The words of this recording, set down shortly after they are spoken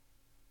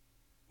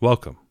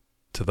Welcome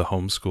to the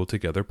Homeschool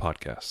Together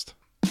podcast.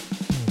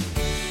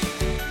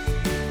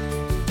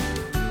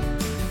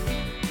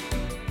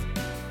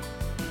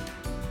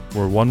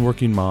 Where one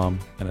working mom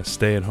and a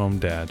stay-at-home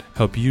dad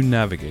help you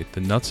navigate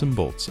the nuts and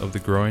bolts of the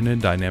growing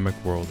and dynamic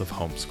world of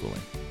homeschooling.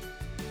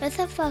 With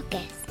a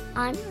focus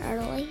on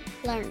early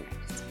learners,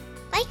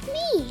 like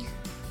me.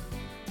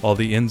 All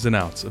the ins and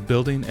outs of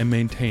building and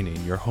maintaining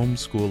your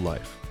homeschool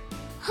life.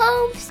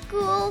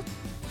 Homeschool.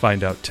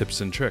 Find out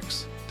tips and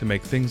tricks to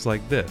make things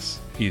like this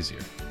easier.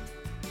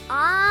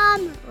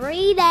 I'm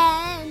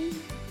reading.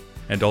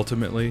 And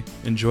ultimately,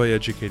 enjoy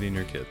educating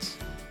your kids.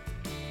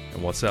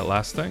 And what's that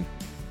last thing?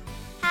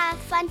 Have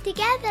fun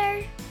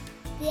together.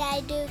 Did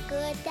I do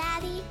good,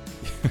 Daddy?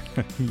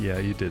 Yeah,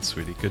 you did,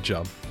 sweetie. Good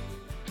job.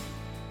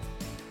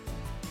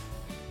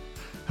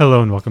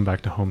 Hello and welcome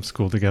back to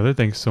Homeschool Together.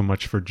 Thanks so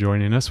much for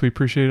joining us. We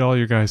appreciate all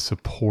your guys'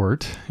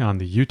 support on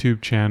the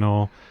YouTube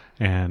channel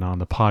and on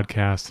the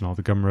podcast and all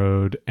the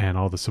Gumroad and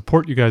all the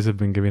support you guys have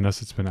been giving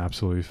us. It's been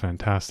absolutely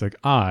fantastic.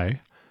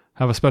 I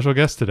have a special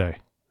guest today.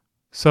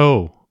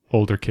 So,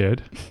 older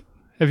kid,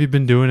 have you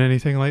been doing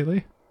anything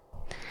lately?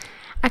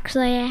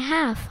 Actually, I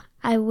have.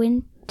 I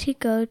went to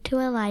go to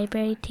a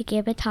library to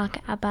give a talk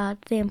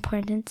about the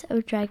importance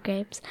of dried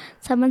grapes.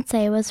 Someone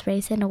say it was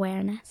raisin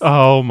awareness.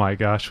 Oh my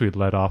gosh, we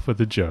led off with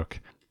a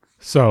joke.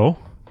 So,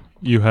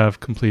 you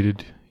have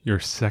completed your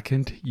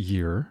second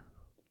year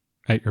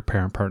at your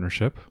parent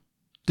partnership.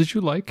 Did you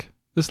like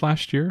this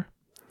last year?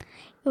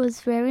 It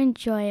was very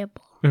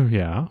enjoyable. Oh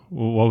yeah.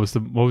 Well, what was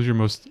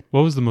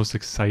the most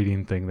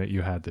exciting thing that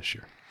you had this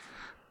year?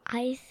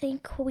 I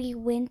think we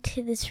went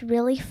to this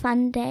really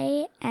fun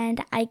day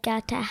and I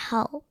got to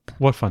help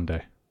What fun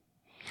day?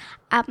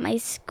 at my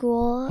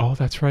school. Oh,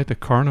 that's right, the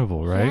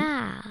carnival, right?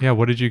 Yeah. Yeah,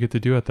 what did you get to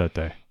do at that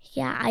day?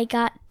 Yeah, I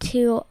got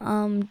to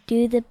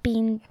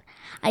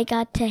I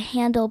got to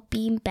handle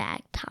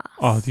beanbag toss.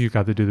 Oh, you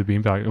got to do the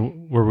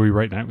beanbag. Were we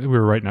we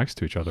were right next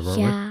to each other, weren't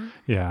Yeah.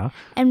 we? Yeah.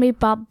 And we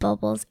bought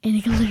bubbles and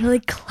it literally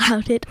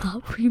clouded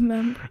up,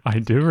 remember? I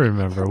do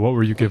remember. What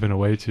were you giving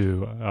away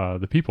to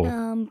the people?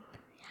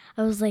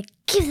 I was like,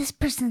 give this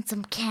person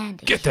some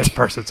candy. Get this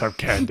person some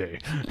candy.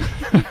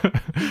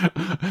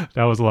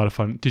 That was a lot of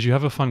fun. Did you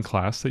have a fun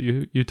class that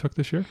you took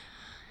this year?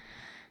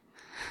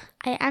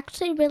 I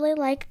actually really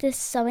liked this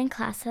sewing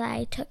class that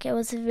I took. It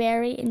was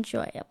very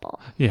enjoyable.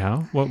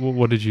 Yeah.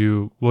 What did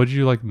you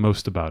like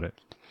most about it?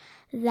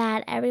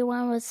 That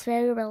everyone was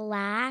very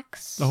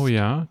relaxed. Oh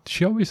yeah.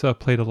 She always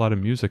played a lot of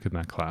music in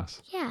that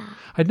class. Yeah.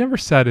 I'd never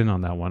sat in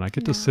on that one. I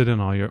get to No. sit in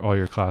all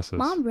your classes.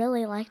 Mom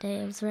really liked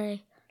it. It was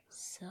very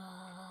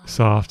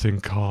Soft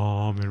and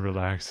calm and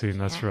relaxing.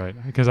 That's right.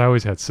 Because I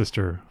always had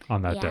sister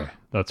on that Yeah. day.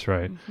 That's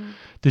right. Mm-hmm.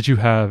 Did you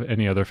have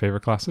any other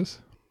favorite classes?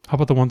 How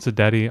about the ones that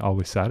Daddy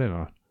always sat in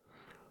on?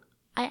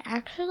 I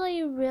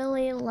actually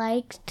really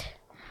liked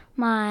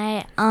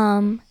my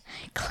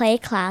clay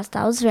class.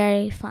 That was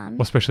very fun.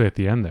 Well, especially at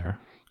the end there.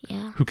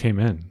 Yeah. Who came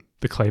in?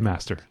 The clay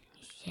master.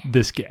 Yeah.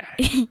 This guy.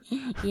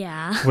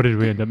 Yeah. What did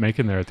we end up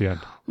making there at the end?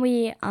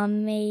 We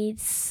made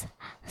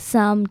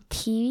some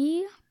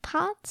tea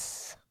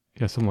pots.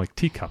 Yeah, some like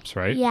teacups,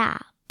 right? Yeah,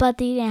 but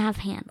they didn't have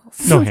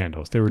handles. No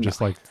handles. They were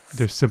just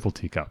they're simple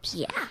teacups.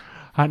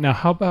 Yeah. Now,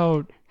 how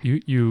about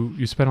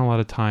you spent a lot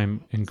of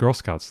time in Girl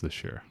Scouts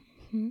this year?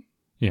 Mm-hmm.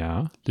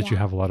 Yeah. Did you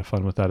have a lot of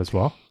fun with that as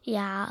well?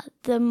 Yeah,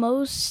 the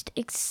most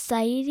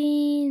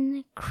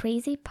exciting,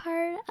 crazy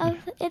part of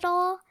it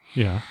all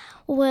Yeah.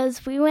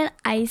 was we went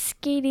ice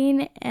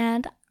skating,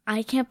 and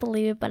I can't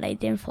believe it, but I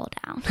didn't fall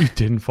down. You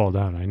didn't fall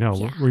down, I know.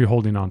 Yeah. Were you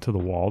holding on to the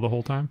wall the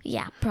whole time?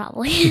 Yeah,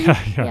 probably.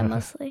 Yeah.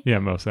 Mostly. Yeah,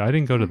 mostly. I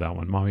didn't go to that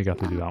one. Mommy got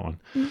to do that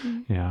one.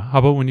 Mm-mm. Yeah. How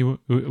about when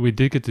we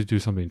did get to do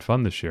something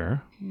fun this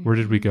year? Where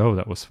did we go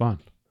that was fun?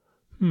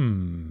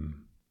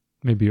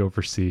 Maybe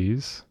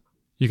overseas?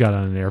 You got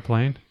on an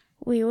airplane?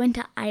 We went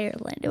to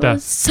Ireland. It That's-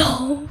 was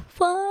so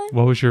fun.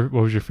 What was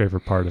your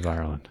favorite part of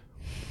Ireland?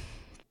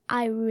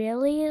 I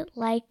really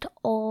liked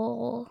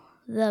all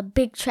the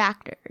big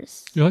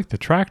tractors. You like the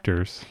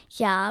tractors?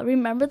 Yeah,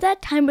 remember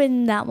that time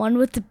when that one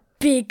with the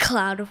big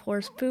cloud of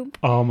horse poop?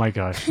 Oh my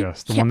gosh,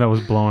 yes. The one that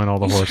was blowing all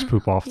the horse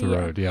poop off the Yeah.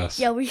 road, yes.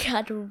 Yeah, we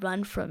had to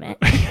run from it.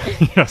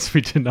 Yes,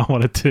 we did not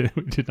want to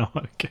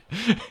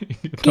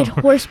Get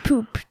horse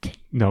pooped.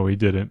 No, we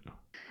didn't.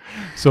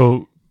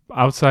 So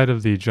outside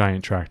of the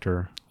giant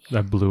tractor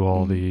that blew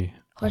all the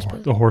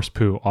horse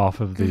poo off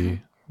of the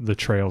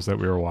trails that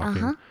we were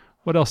walking,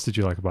 what else did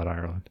you like about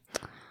Ireland?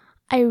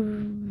 I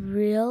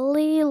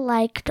really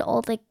liked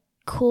all the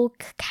cool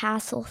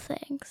castle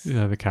things.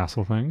 Yeah, the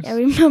castle things. I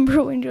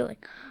remember when you're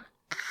like,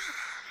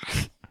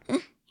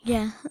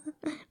 yeah,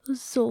 it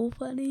was so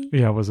funny.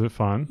 Yeah, was it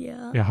fun?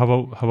 Yeah. Yeah. How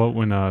about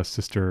when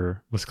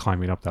sister was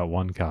climbing up that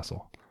one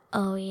castle?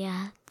 Oh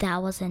yeah,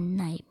 that was a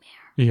nightmare.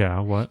 Yeah.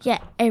 What? Yeah,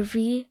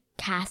 every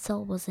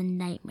castle was a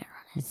nightmare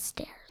on its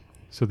stairs.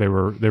 So they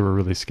were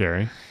really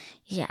scary.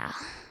 Yeah.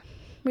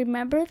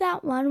 Remember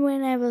that one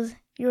when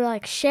you were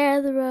like,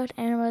 share the road,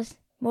 and it was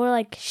more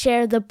like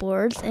share the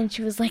boards, and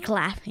she was like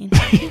laughing.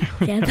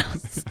 Yeah,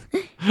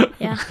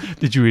 Yeah.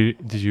 Did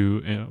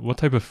you what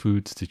type of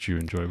foods did you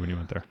enjoy when you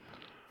went there?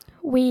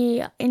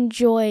 We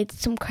enjoyed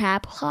some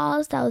crab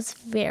claws. That was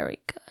very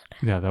good.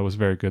 Yeah, that was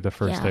very good the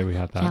first day we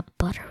had that. Yeah,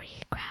 buttery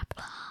crab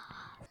claws.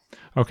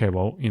 Okay,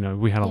 well,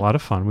 we had a lot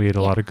of fun. We ate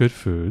a lot of good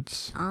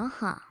foods.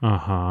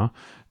 Uh-huh.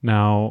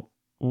 Now,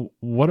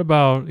 what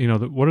about,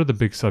 what are the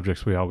big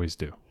subjects we always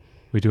do?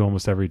 We do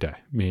almost every day,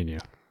 me and you.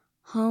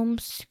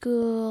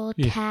 Homeschool,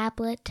 Yeah.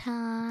 tablet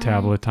time.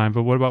 Tablet time,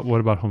 but what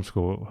about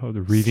homeschool?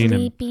 The reading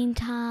Sleeping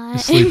time.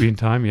 and sleeping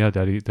time? Yeah,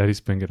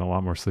 Daddy's been getting a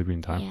lot more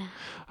sleeping time. Yeah.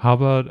 How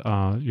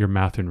about your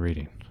math and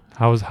reading?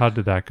 How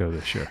did that go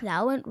this year?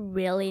 That went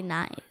really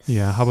nice.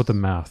 Yeah, how about the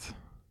math?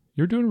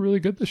 You're doing really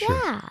good this year.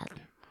 Yeah.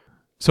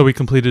 So we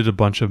completed a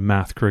bunch of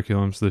math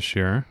curriculums this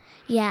year.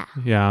 Yeah.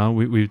 Yeah,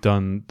 we've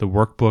done the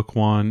workbook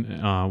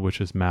one,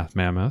 which is Math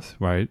Mammoth,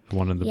 right? The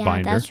one in the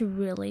binder. Yeah, that's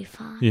really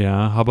fun.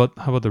 Yeah. How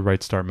about the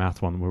Right Start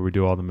Math one, where we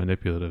do all the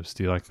manipulatives?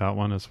 Do you like that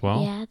one as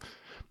well? Yeah.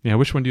 Yeah.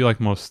 Which one do you like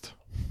most?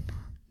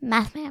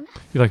 Math Mammoth.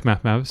 You like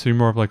Math Mammoth, so you're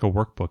more of like a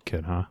workbook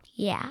kid, huh?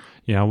 Yeah.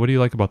 Yeah. What do you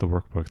like about the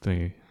workbook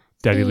thing?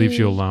 Daddy leaves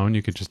you alone.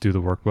 You can just do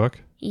the workbook.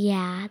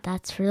 Yeah,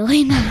 that's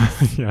really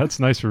nice. Yeah, it's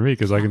nice for me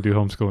because I can do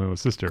homeschooling with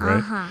sister, right?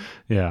 Uh-huh.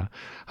 Yeah.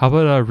 How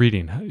about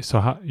reading?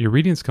 So your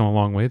reading's come a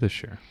long way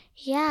this year.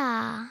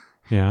 Yeah.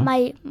 Yeah.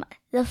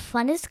 The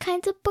funnest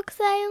kinds of books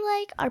that I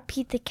like are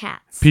Pete the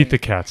Cats. Pete the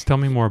Cats. Tell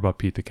me more about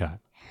Pete the Cat.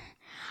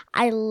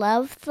 I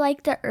love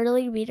like the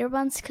early reader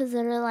ones because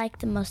they're like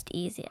the most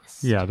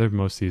easiest. Yeah, they're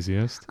most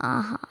easiest.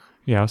 Uh-huh.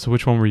 Yeah. So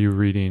which one were you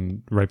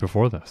reading right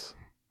before this?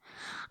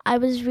 I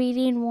was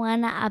reading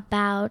one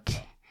about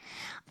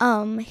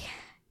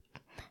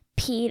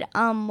Pete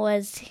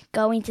was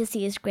going to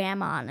see his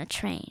grandma on a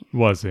train.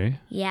 Was he?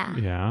 Yeah.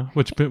 Yeah.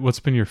 What's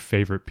been your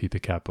favorite Pete the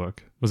Cat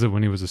book? Was it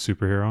when he was a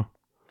superhero?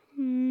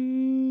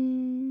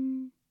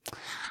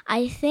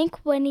 I think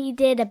when he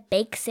did a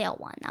bake sale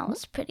one, that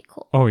was pretty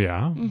cool. Oh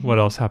yeah. Mm-hmm. What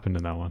else happened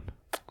in that one?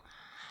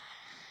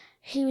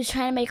 He was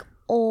trying to make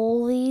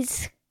all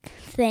these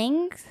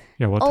things.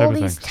 Yeah, what type all of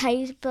these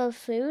things? type of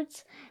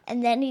foods,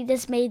 and then he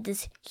just made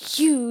this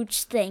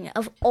huge thing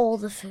of all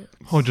the food.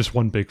 Oh, just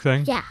one big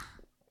thing? Yeah.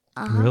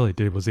 Uh-huh.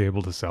 Really? Was he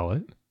able to sell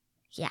it?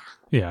 Yeah.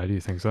 Yeah, do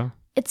you think so?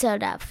 It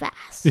sold out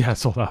fast. Yeah, it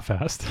sold out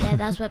fast. Yeah,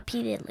 that's what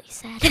Pete Italy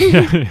said.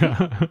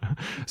 yeah.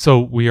 So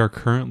we are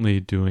currently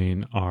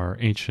doing our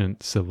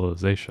ancient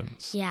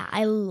civilizations. Yeah,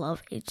 I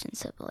love ancient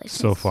civilizations.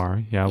 So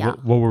far, yeah. Yeah.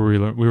 What were we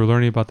learning? We were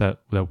learning about that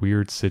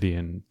weird city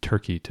in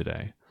Turkey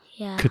today.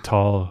 Yeah.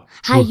 Katal.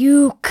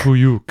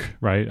 Hayuk.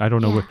 Right? I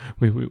don't know.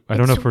 Yeah. I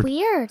don't know if It's we're.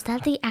 weird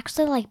that they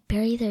actually like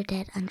bury their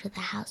dead under the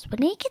house.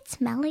 Wouldn't it get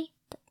smelly?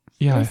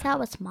 Yeah. At least that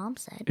was Mom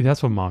said.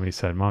 That's what Mommy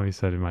said. Mommy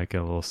said it might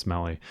get a little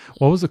smelly.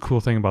 What was the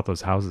cool thing about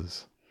those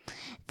houses?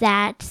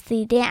 That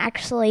they didn't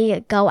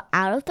actually go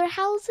out of their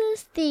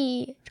houses.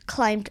 They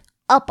climbed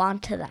up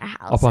onto their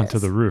houses. Up onto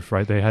the roof,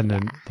 right? They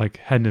hadn't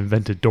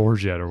invented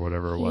doors yet or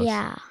whatever it was.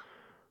 Yeah.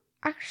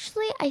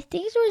 Actually, I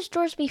think there was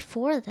doors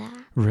before that.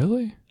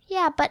 Really?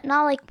 Yeah, but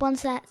not like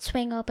ones that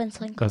swing open,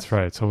 swing close. That's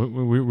right. So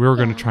we were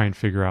going to try and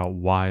figure out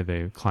why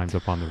they climbed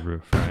up on the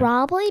roof. Right?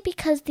 Probably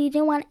because they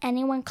didn't want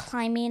anyone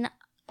climbing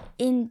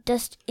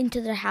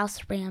into their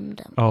house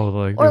random. Oh,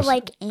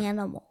 like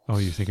animals. Oh,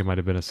 you think it might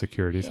have been a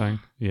security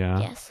thing? Yeah.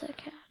 Yes,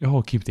 okay.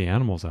 Oh, keep the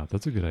animals out.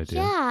 That's a good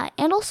idea. Yeah,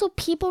 and also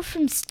people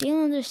from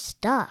stealing their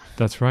stuff.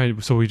 That's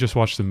right. So we just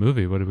watched the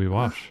movie. What did we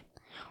watch?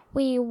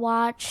 We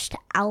watched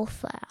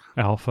Alpha.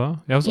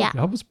 Alpha?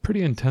 That was a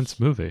pretty intense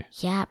movie.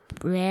 Yeah,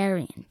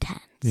 very intense.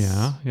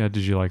 Yeah. Yeah.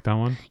 Did you like that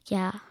one?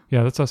 Yeah.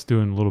 Yeah, that's us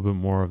doing a little bit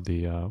more of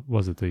the,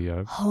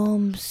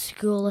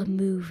 homeschool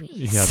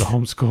movies. Yeah, the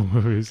homeschool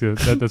movies. Yeah,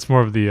 that's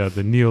more of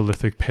the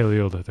Neolithic,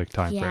 Paleolithic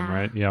time frame,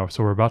 right? Yeah,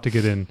 so we're about to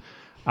get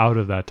out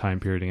of that time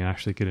period and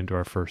actually get into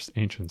our first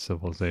ancient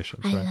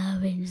civilizations, right? I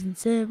love ancient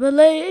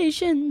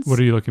civilizations. What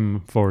are you looking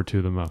forward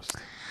to the most?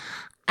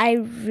 I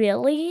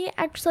really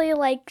actually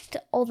liked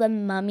all the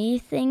mummy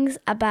things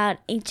about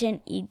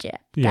ancient Egypt.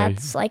 Yeah,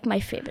 that's like my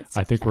favorite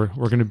stuff. I think we're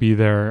going to be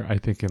there, I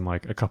think, in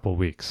like a couple of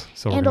weeks.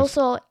 So and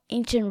also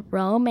ancient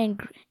Rome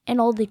and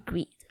all the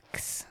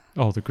Greeks.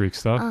 Oh, the Greek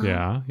stuff?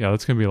 Yeah. Yeah,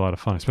 that's going to be a lot of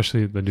fun,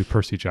 especially the new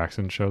Percy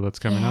Jackson show that's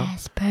coming out.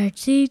 Yes,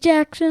 Percy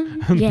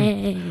Jackson.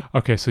 Yay.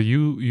 Okay, so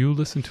you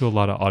listen to a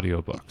lot of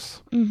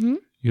audiobooks. Mm-hmm.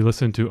 You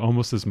listen to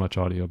almost as much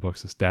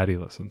audiobooks as Daddy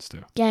listens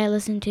to. Yeah, I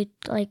listen to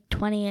like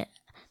 20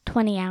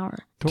 hours.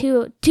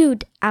 2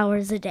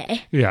 hours a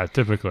day. Yeah,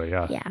 typically,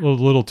 yeah. Yeah. A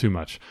little too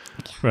much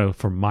well,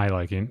 for my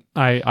liking.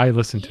 I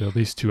listen to at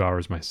least 2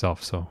 hours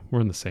myself, so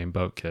we're in the same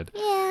boat, kid.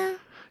 Yeah.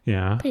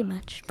 Yeah.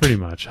 Pretty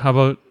much. How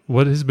about,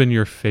 what has been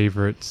your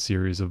favorite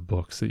series of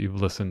books that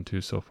you've listened to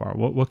so far?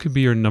 What could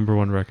be your number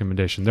one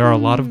recommendation? There are a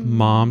lot of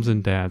moms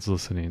and dads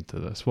listening to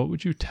this. What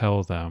would you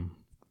tell them?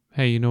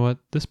 Hey, you know what?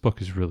 This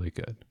book is really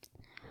good.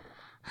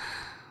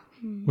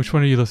 Which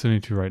one are you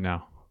listening to right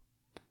now?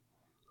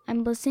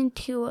 I'm listening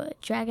to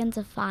Dragons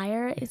of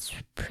Fire. It's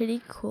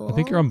pretty cool. I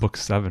think you're on book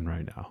 7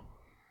 right now.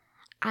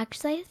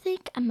 Actually, I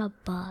think I'm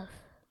above.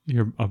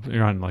 You're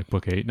on like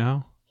book 8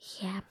 now?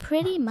 Yeah,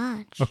 pretty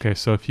much. Okay,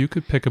 so if you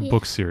could pick a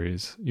book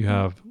series, you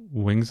have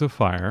Wings of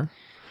Fire,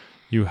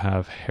 you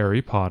have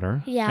Harry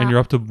Potter, Yeah. and you're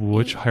up to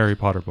which Harry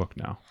Potter book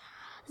now?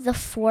 The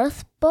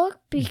 4th book,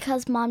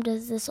 because Mom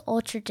does this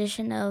old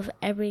tradition of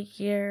every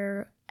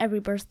year, every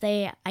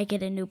birthday, I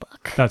get a new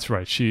book. That's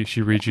right. She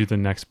reads you the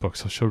next book.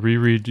 So she'll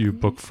reread you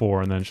book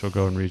 4, and then she'll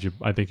go and read you.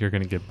 I think you're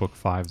going to get book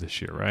 5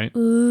 this year, right?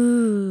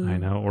 Ooh. I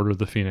know. Order of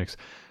the Phoenix.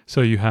 So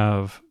you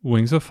have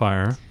Wings of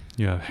Fire,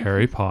 you have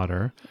Harry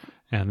Potter,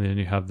 and then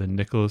you have the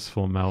Nicholas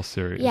Flamel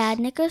series. Yeah,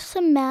 Nicholas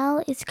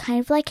Flamel is kind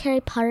of like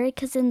Harry Potter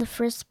because in the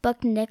first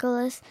book,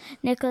 Nicholas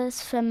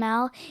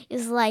Flamel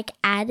is like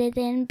added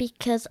in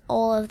because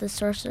all of the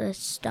Sorcerer's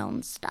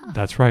Stone stuff.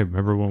 That's right.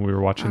 Remember when we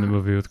were watching the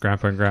movie with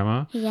Grandpa and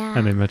Grandma? Yeah.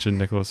 And they mentioned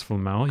Nicholas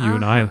Flamel? You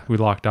and I, we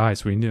locked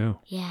eyes. We knew.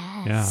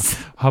 Yes.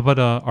 Yeah. How about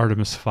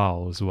Artemis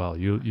Fowl as well?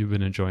 You've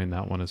been enjoying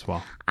that one as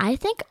well. I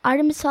think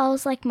Artemis Fowl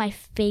is like my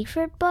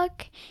favorite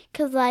book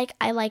because like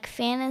I like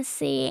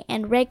fantasy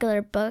and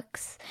regular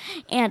books.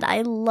 And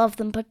I love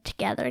them put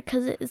together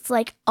because it's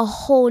like a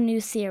whole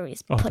new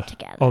series put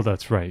together. Oh,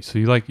 that's right. So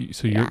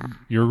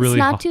you're really it's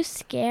not too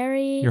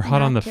scary. You're hot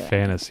not on the too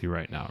fantasy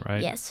right now,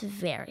 right? Yes,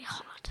 very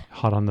hot.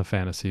 Hot on the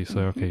fantasy. So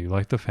okay, you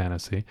like the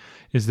fantasy.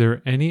 Is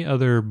there any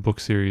other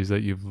book series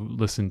that you've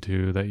listened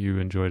to that you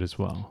enjoyed as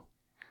well?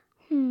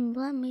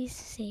 Let me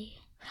see.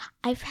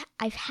 I've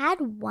had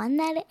one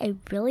that I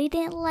really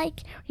didn't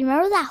like.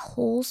 Remember that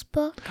Holes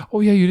book? Oh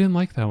yeah, you didn't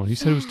like that one. You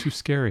said it was too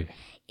scary.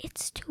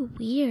 It's too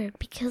weird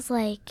because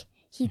like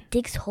he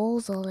digs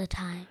holes all the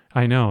time.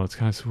 I know, it's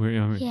kind of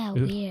weird. I mean, Yeah,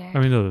 weird. I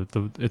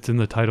mean, it's in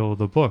the title of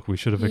the book. We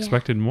should have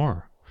expected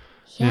more.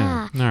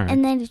 Yeah. All right.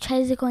 And then he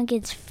tries to go and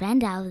get his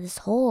friend out of this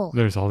hole.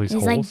 There's all these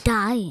He's holes. like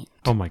dying.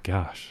 Oh my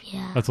gosh.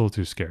 Yeah. That's a little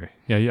too scary.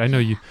 Yeah, I know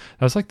you.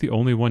 That was like the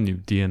only one you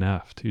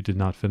DNF'd. You did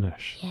not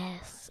finish.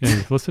 Yes. Yeah,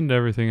 you've listened to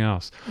everything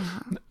else.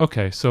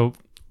 Okay, so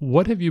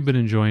what have you been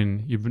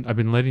enjoying? I've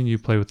been letting you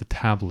play with the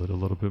tablet a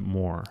little bit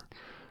more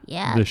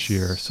this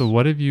year. So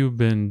what have you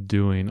been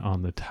doing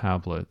on the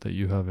tablet that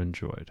you have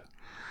enjoyed?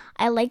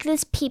 I like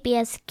this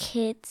PBS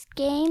Kids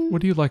game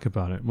What do you like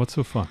about it? What's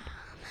so fun?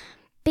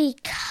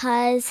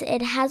 because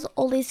it has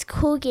all these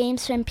cool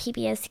games from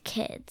PBS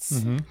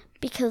Kids. Mm-hmm.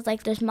 Because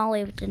like there's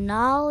Molly of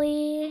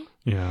Denali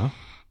Yeah.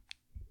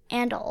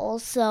 and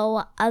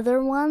also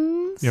other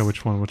ones. Yeah,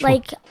 which one? Which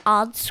like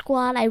Odd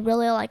Squad. I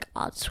really like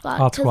Odd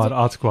Squad. one?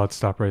 Odd Squad,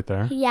 stop right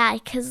there. Yeah,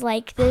 because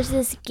like there's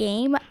this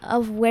game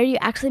of where you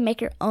actually make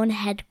your own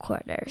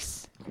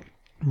headquarters.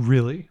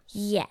 Really?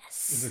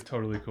 Yes. Is it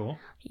totally cool?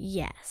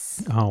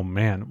 Yes. Oh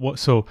man.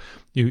 So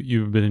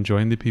you've been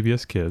enjoying the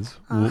PBS Kids.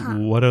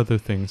 What other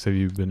things have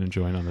you been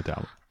enjoying on the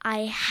tablet?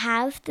 I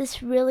have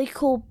this really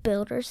cool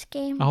builders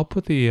game. I'll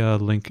put the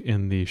link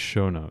in the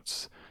show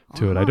notes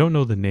to it. I don't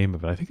know the name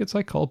of it. I think it's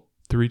like called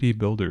 3D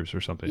Builders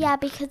or something. Yeah,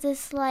 because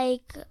it's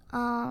like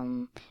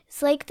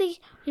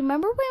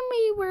remember when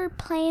we were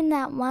playing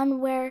that one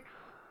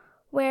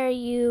where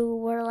you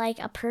were like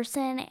a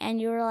person and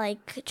you were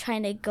like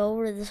trying to go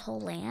over this whole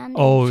land?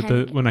 Oh,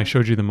 when I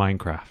showed you the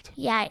Minecraft.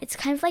 Yeah, it's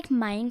kind of like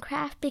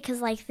Minecraft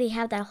because like they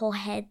have that whole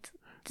head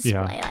display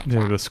like Yeah,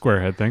 that. the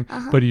square head thing.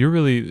 But you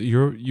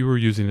were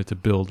using it to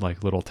build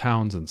like little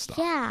towns and stuff.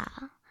 Yeah.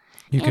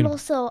 You And can.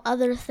 also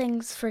other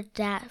things for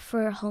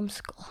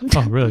homeschool.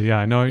 Oh, really? Yeah,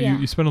 I know. Yeah.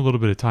 You spend a little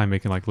bit of time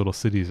making like little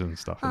cities and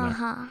stuff in there.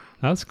 Uh-huh.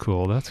 That's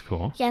cool. That's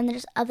cool. Yeah, and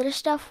there's other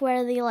stuff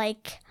where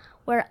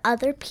where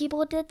other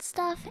people did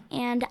stuff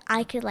and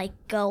I could like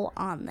go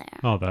on there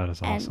Oh, that is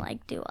and awesome.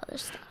 like do other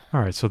stuff. All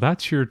right, so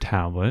that's your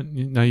tablet.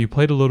 Now you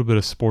played a little bit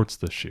of sports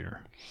this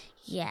year.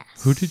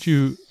 Yes.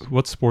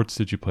 What sports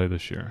did you play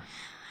this year?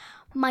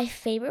 My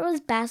favorite was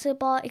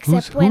basketball,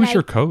 except Who when was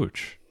your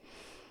coach?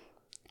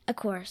 of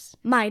course,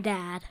 my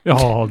dad.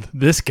 Oh,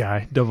 this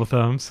guy, double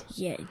thumbs.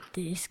 Yeah,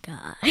 this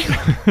guy.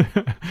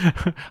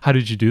 How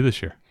did you do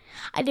this year?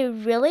 I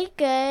did really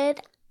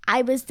good.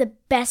 I was the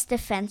best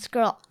defense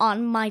girl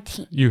on my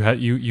team.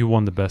 You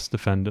won the best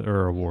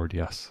defender award,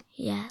 yes.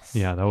 Yes.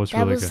 Yeah, that was That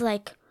really was good.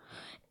 like,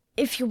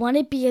 if you want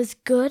to be as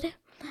good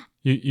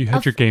You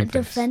had your game face.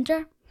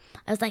 defender,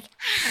 I was like,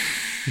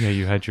 Yeah,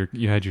 you had your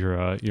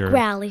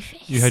growly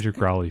face. you had your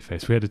growly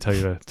face. We had to tell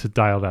you to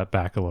dial that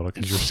back a little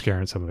because you're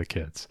scaring some of the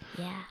kids.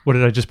 Yeah. What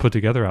did I just put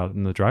together out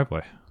in the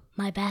driveway?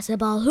 My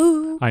basketball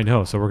hoop. I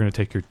know. So we're going to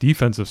take your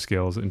defensive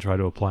skills and try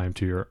to apply them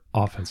to your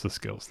offensive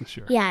skills this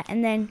year. Yeah,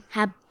 and then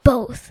have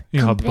both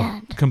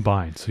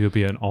Combined. So you'll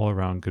be an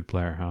all-around good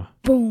player, huh?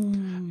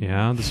 Boom.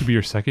 Yeah. This will be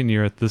your second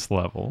year at this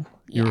level.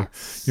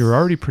 Yes. You're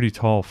already pretty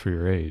tall for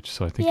your age,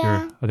 so I think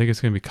Yeah. I think it's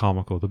going to be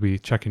comical. They'll be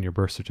checking your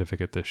birth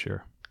certificate this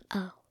year.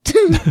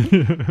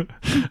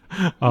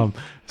 Oh.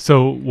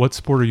 So what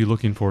sport are you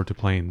looking forward to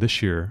playing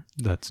this year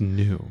that's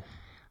new?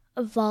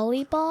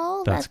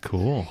 Volleyball. That's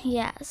cool.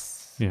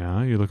 Yes.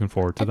 Yeah, you're looking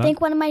forward to I that? think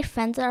one of my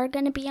friends are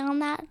going to be on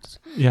that.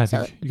 Yeah, I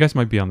so- think you guys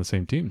might be on the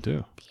same team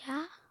too.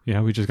 Yeah.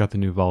 Yeah, we just got the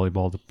new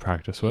volleyball to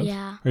practice with.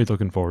 Yeah. Are you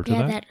looking forward to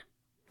Yeah, that?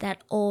 that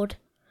old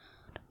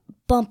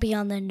bumpy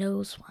on the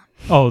nose one.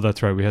 Oh,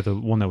 that's right. We had the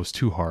one that was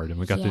too hard, and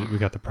we got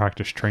Yeah. the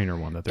practice trainer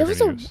one that they're going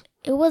to use.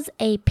 It was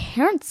a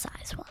parent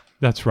size one.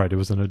 That's right. It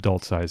was an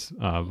adult size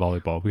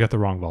volleyball. We got the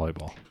wrong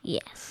volleyball.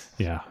 Yes.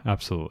 Yeah,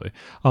 absolutely.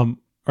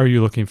 Are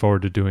you looking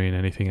forward to doing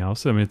anything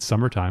else? I mean, it's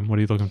summertime. What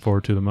are you looking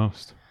forward to the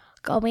most?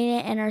 Going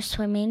in our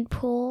swimming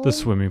pool. The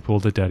swimming pool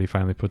that Daddy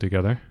finally put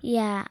together.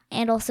 Yeah,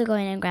 and also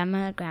going in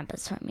Grandma and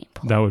Grandpa's swimming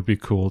pool. That would be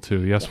cool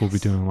too. Yes, we'll be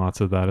Yes. doing lots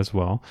of that as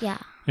well. Yeah.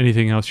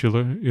 Anything else you're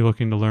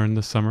looking to learn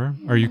this summer?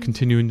 Are you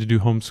continuing to do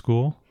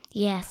homeschool?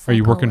 Yes. Are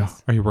you like working?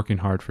 always. Are you working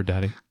hard for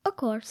Daddy? Of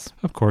course.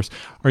 Of course.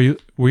 Are you?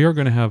 We are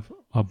going to have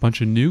a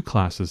bunch of new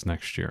classes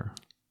next year.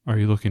 Are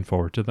you looking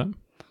forward to them?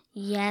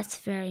 Yes,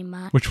 very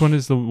much. Which one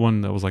is the one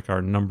that was like our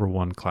number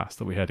one class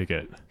that we had to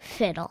get?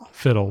 Fiddle.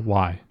 Fiddle.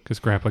 Why? Because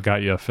Grandpa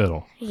got you a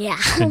fiddle. Yeah.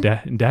 And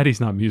Daddy's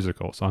not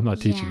musical, so I'm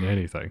not teaching you Yeah.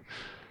 anything.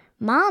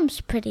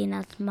 Mom's pretty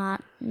not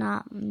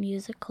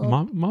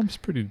musical. Mom's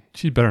pretty.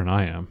 She's better than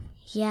I am.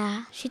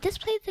 Yeah, she does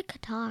play the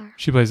guitar.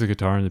 She plays the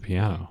guitar and the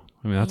piano.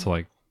 I mean, that's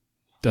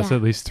Yeah.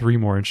 at least 3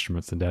 more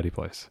instruments than Daddy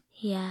plays.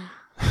 Yeah.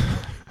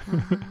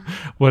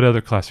 What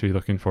other class are you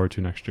looking forward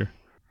to next year?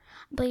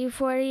 Looking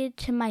forward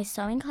to my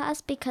sewing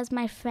class because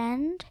my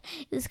friend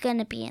is going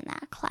to be in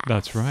that class.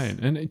 That's right.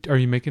 And are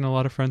you making a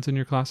lot of friends in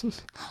your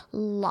classes?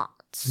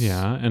 Lots.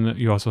 Yeah, and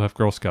you also have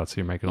Girl Scouts, so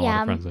you're making a lot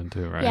Yeah, of friends in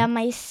too, right? Yeah,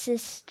 my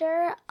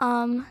sister,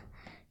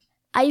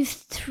 I have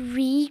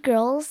 3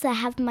 girls that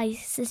have my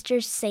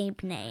sister's same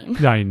name.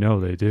 Yeah, I know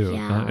they do.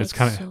 Yeah, It's like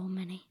kind of so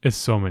many. it's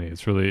so many.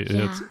 It's really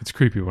Yeah. it's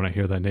creepy when I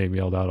hear that name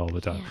yelled out all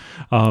the time.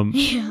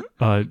 Yeah.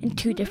 Uh, In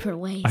 2 different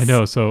ways. I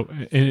know. So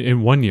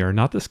in 1 year,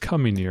 not this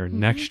coming year,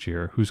 next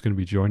year, who's going to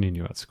be joining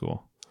you at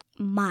school?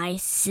 My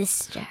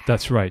sister.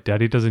 That's right.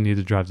 Daddy doesn't need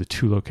to drive to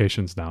 2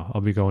 locations now.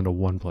 I'll be going to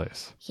 1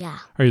 place. Yeah.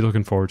 Are you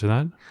looking forward to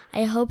that?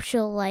 I hope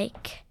she'll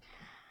like.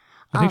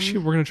 I think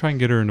we're going to try and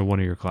get her into one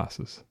of your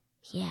classes.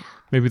 Yeah.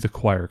 Maybe the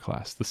choir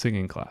class, the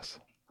singing class.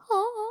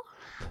 Oh.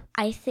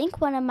 I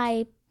think one of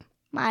my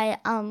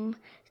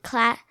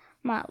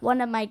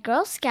one of my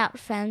Girl Scout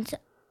friends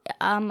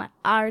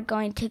are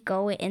going to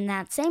go in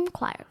that same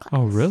choir class.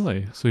 Oh,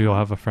 really? So you'll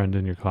have a friend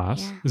in your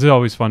class? Yeah. Is it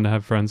always fun to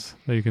have friends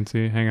that you can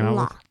see hanging out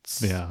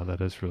Lots. with? Yeah,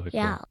 that is really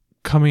Yeah. cool.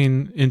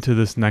 Coming into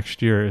this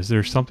next year, is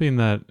there something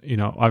that,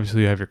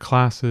 obviously you have your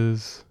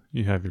classes,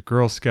 you have your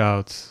Girl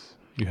Scouts,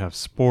 you have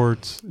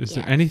sports. Is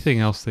there Yes. anything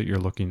else that you're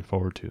looking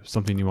forward to?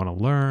 Something you want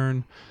to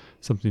learn?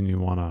 Something you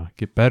want to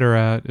get better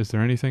at? Is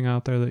there anything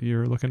out there that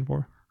you're looking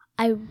for?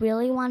 I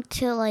really want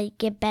to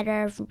get better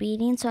at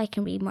reading so I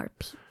can read more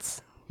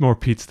Pete's. More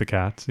Pete's the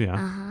Cats, yeah.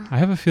 Uh-huh. I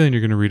have a feeling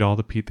you're going to read all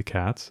the Pete the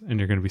Cats, and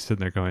you're going to be sitting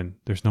there going,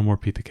 "There's no more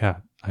Pete the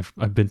Cat.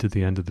 I've been to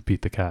the end of the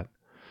Pete the Cat."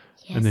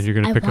 Yes. And then you're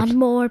gonna pick I up want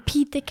more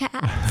Pete the Cat.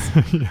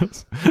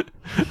 Yes,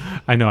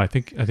 I know. I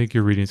think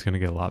your reading's going to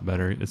get a lot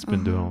better.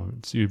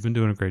 You've been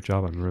doing a great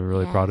job. I'm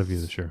really proud of you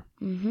Yes. this year.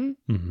 Mm-hmm.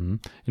 And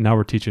now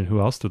we're teaching who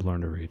else to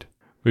learn to read.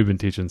 We've been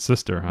teaching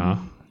Sister, huh?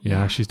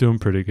 Yeah, Yeah. she's doing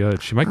pretty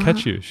good. She might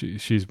catch you.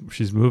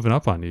 She's moving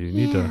up on you.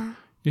 You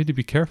need to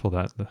be careful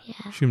that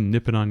Yeah. she's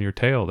nipping on your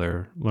tail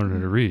there,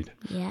 learning to read.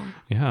 Yeah.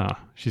 Yeah,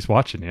 she's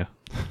watching you.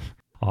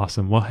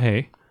 Awesome. Well,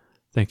 hey,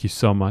 thank you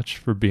so much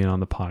for being on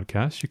the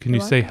podcast. Can you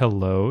You're say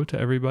hello to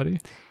everybody?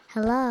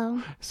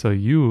 Hello. So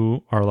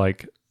you are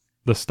like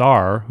the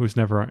star who's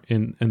never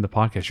in the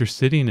podcast. You're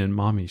sitting in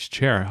Mommy's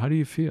chair. How do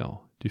you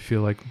feel? Do you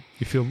feel like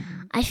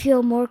I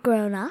feel more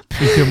grown up.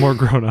 you feel more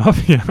grown up?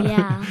 Yeah.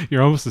 Yeah.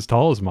 You're almost as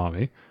tall as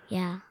Mommy.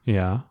 Yeah.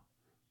 Yeah.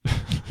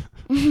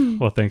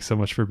 Well, thanks so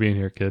much for being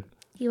here, kid.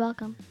 You're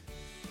welcome.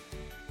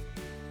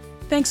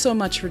 Thanks so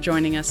much for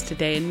joining us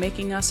today and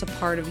making us a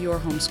part of your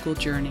homeschool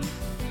journey.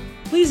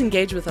 Please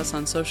engage with us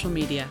on social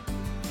media.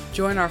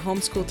 Join our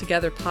Homeschool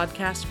Together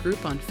podcast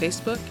group on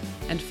Facebook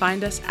and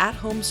find us at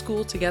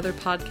Homeschool Together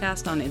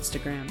Podcast on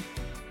Instagram.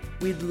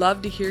 We'd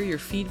love to hear your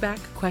feedback,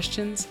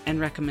 questions, and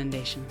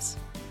recommendations.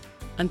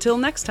 Until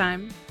next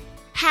time.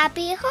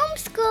 Happy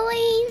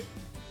homeschooling!